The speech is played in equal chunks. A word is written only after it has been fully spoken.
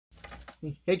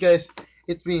Hey guys,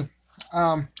 it's me.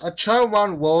 I try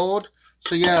one world.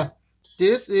 So yeah,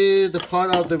 this is the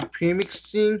part of the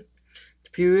premixing,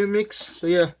 premix. So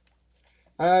yeah,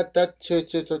 I add that to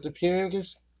the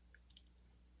premix.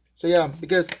 So yeah,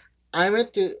 because I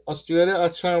went to Australia, I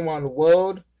tried one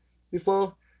world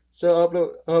before. So I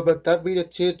upload that video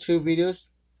two videos.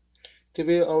 The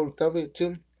video of that video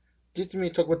two. This me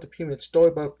talk about the premix story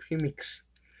about premix.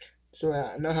 So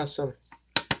I know how some.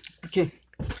 Okay,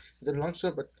 the long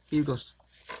story, but here goes.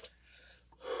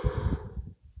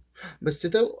 But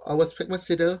still, I was pregnant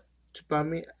still to buy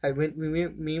me. I went. Me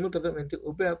and my brother went to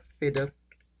Open Outfitter.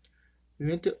 We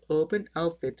went to Open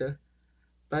Outfitter,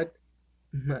 but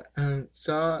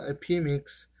saw a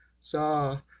PMix,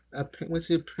 saw a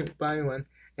pregnancy buy one,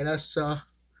 and I saw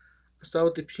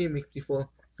the PMix before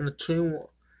on the twin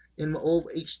in my old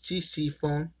HTC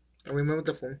phone. I remember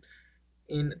the phone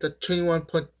in the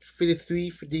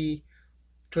 21.53 for the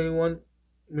 21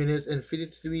 minutes and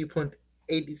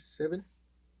 53.87.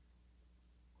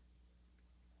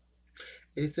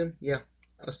 87, yeah,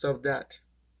 I saw that.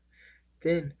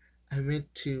 Then I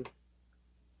went to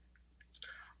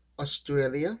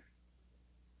Australia.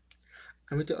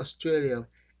 I went to Australia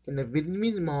in a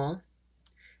Vietnamese mall.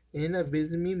 In a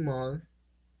Vietnamese mall.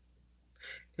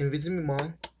 In Vietnamese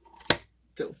mall.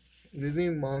 The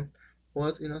Vietnamese mall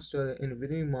was in Australia in a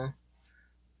Vietnamese mall.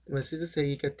 My sister said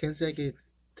you got 10 seconds.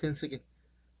 10 seconds.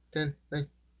 10, 9,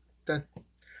 10.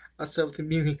 I saw the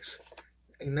mimics.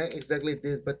 And not exactly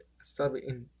this, but I saw it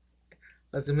in.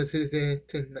 As my sister said,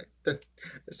 10, 9, 10.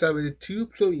 I saw it two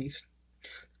employees.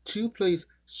 Two employees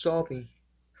saw me.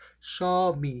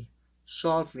 Saw me.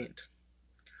 Solve it.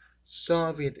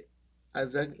 Solve it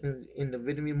as in the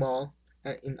Vietnamese mall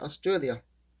and in Australia.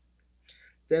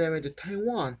 Then I went to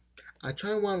Taiwan. I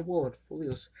Taiwan world for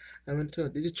reals. I went to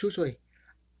this is true story.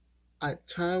 I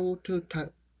traveled to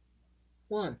Taiwan.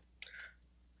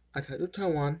 I traveled to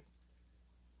Taiwan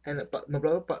and but my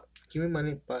brother give me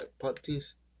money but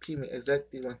this payment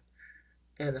exactly one.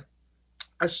 And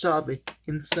I shop it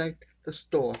inside the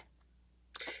store.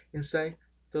 Inside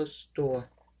the store.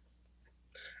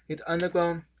 It's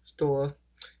underground store.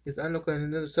 It's underground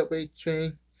in the subway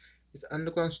train. It's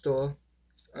underground store.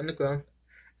 It's underground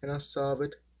and I saw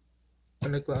it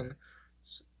underground.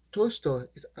 Toy store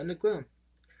is underground.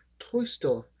 Toy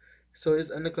store. So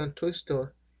it's underground toy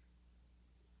store.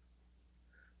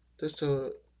 Toy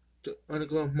store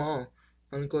underground mall.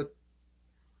 Underground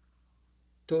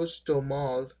toy store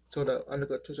mall. So the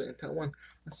underground toy store in Taiwan.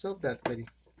 I saw that already.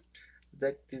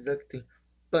 Exactly.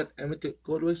 But I went to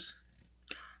Gold West.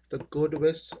 The Gold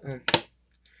West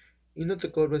you know the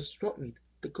Gold West swap meet.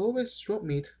 The Gold West swap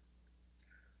meet.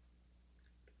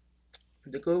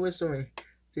 The Gold West swap meet.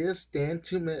 They stand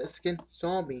 2 Mexican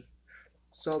zombie.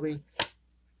 Zombie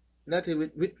not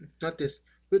with not this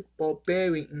with ball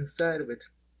bearing inside of it.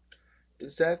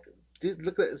 This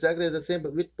looks like exactly the same,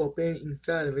 but with ball bearing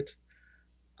inside of it.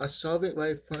 I solve it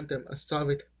right in front of them. I solve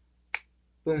it.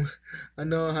 Boom. I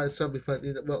know how to solve it from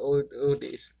about old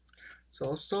days. So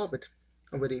I'll solve it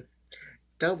already.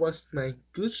 That was my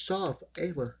good solve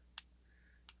ever.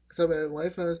 So my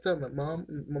wife and stuff, my mom,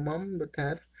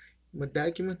 my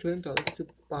dad gave me $20 to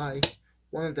buy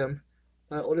one of them.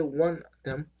 I only one of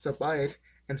them, so buy it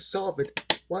and solve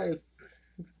it. Why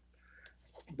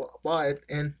buy it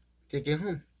and take it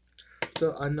home?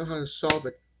 So I know how to solve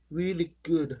it really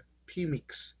good.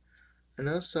 PMix. I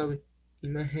know how to solve it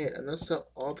in my head. I know how to solve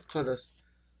all the colors.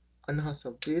 I know how to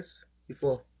solve this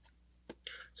before.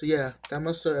 So yeah, that's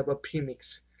my story about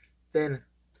PMix. Then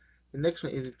the next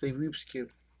one is the Rubik's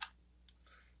Cube.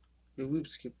 The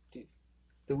Rubik's Cube.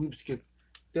 The Rubik's Cube.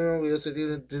 Then we also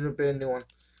didn't pay anyone.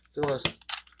 So was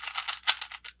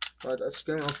but that's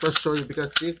going on first story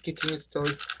because this continues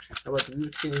story about the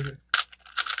Rubik's Cube.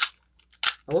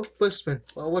 I was first one.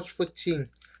 I was 14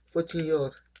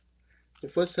 years. The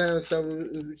first time I saw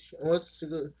I was to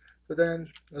go, but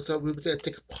then I saw Rubik's Cube. I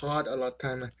take apart a lot of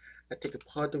time. I take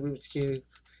apart the Rubik's Cube.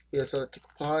 Yeah, so I take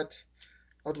apart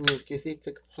all the Rubik's Cube.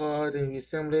 Take apart and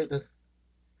reassemble it.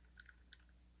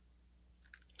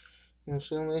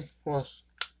 Reassemble it was.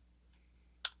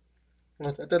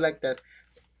 I don't like that.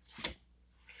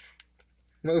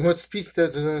 What's piece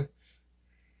that?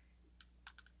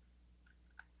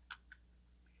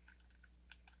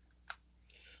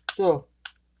 So,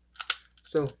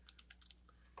 so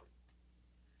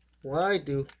what I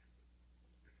do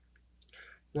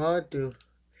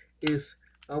is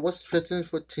I was 15,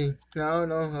 14. Now,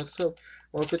 no, I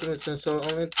was 15, 14, so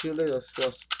only 2 layers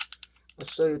first. I'll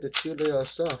show you the 2 layers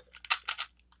stuff.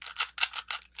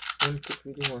 One, two,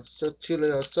 three, one. So 2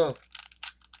 layers stuff.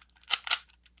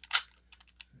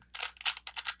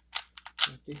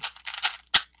 Okay.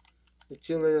 The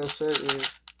chiller outside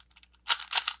is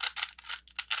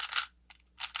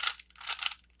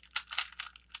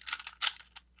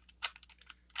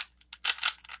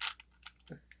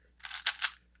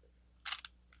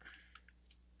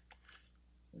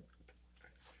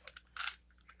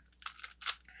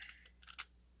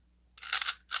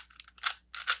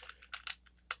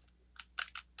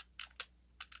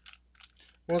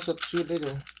once or two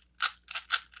little.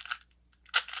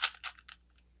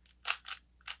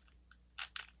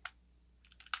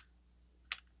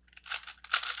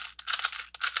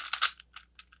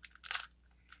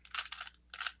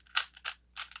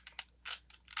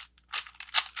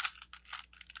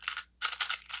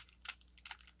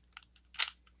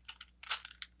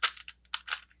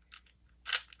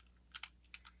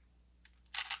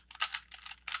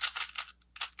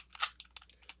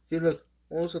 See, look,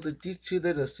 also these two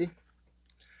letters, see?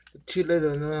 The two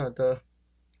letters, no, the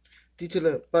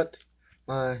teacher, but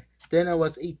then I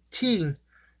was 18.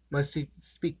 My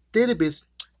speak database,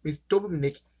 Miss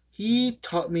Dominic, he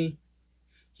taught me,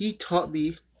 he taught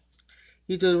me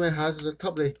how to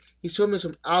tablet. He showed me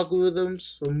some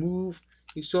algorithms, some move.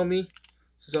 He showed me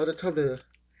to solve the tablet.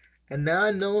 And now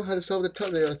I know how to solve the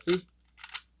tablet, see?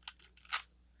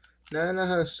 Now I know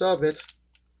how to solve it.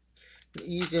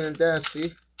 Easy and that,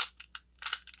 see?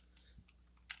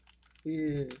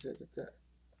 Easy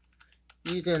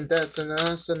and that, so now I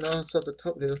know how to solve the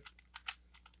tablet.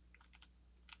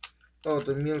 Oh,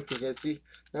 the milk, you see?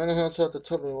 Now I know how to solve the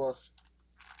tablet was.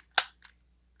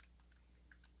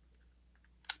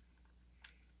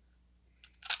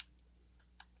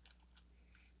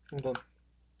 Hold on.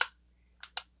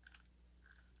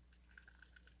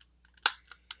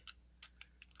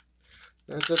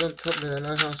 Now I got on tablet, I know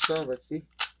how to solve it, see?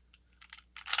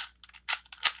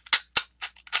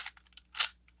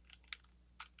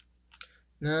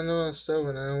 Now I know how to solve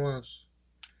it, now I was.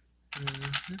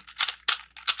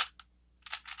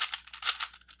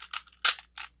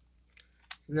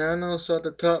 Now I know how to solve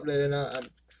the tablet and I'm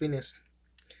finished.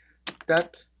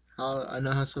 That's how I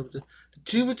know how to solve the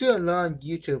tuber I learned on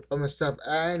YouTube by myself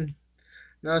and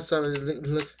now I solve it.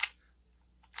 Look,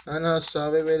 I know how to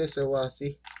solve it. Ready? So well,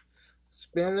 see,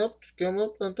 scramble up,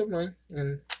 don't mind,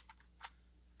 and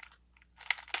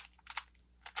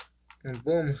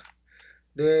boom,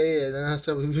 there it is. And I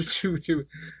solve it with YouTube.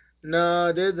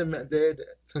 No, there's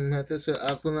some methods of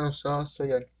alkaline sauce. So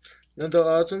yeah, you know they're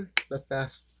awesome, but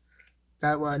fast.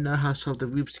 That way I know how to solve the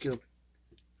Rubik's cube.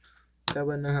 That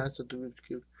way I know how to solve the Rubik's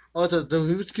cube. Also, the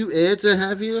Rubik's cube is I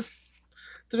have here.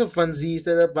 There's a funsies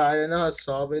that I buy. I know how to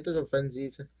solve it. There's a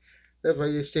funsies. That's why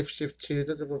you shift 2.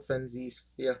 That's for funsies.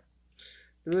 Yeah.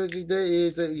 There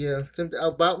is yeah. Something I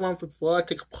bought one before. I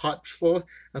take a pot before.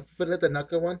 I put the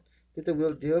knuckle one. Did the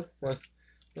real deal. Was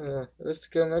let's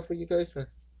go enough for you guys, man.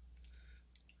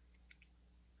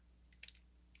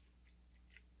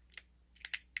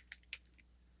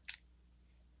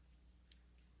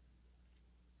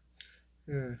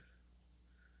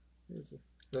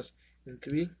 Look, in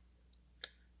 3.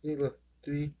 Look,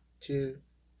 3, 2,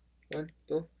 1,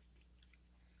 go.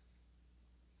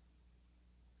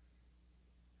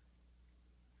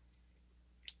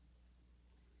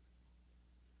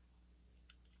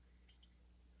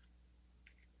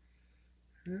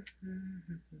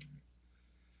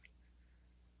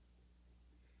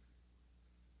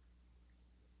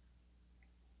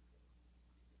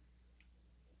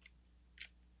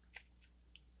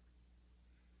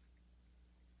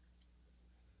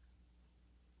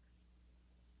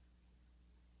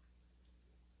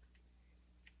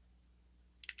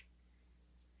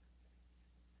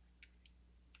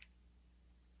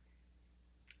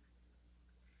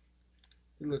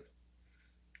 Look.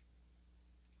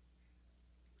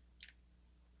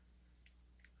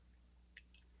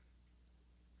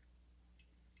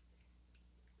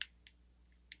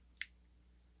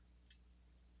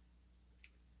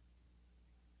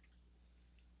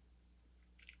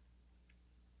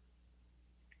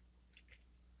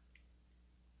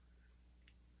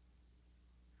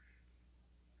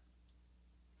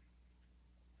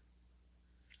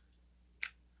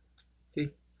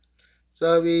 See?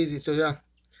 So easy. So yeah.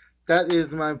 That is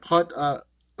my part of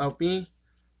me.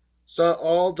 So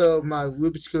all my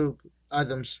Rubik's Cube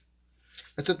items.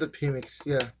 Except the PMix,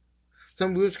 yeah.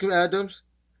 Some Rubik's Cube items,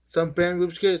 some brand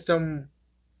Rubik's Cube, some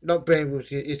not brand Rubik's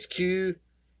Cube. It's QI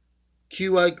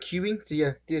queuing. So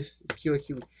yeah, this QI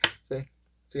queuing.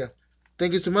 So yeah.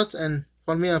 Thank you so much and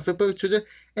follow me on Facebook, Twitter,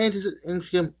 and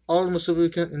Instagram, all my social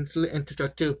media and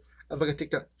TikTok too. I've got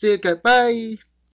TikTok. See you guys. Bye.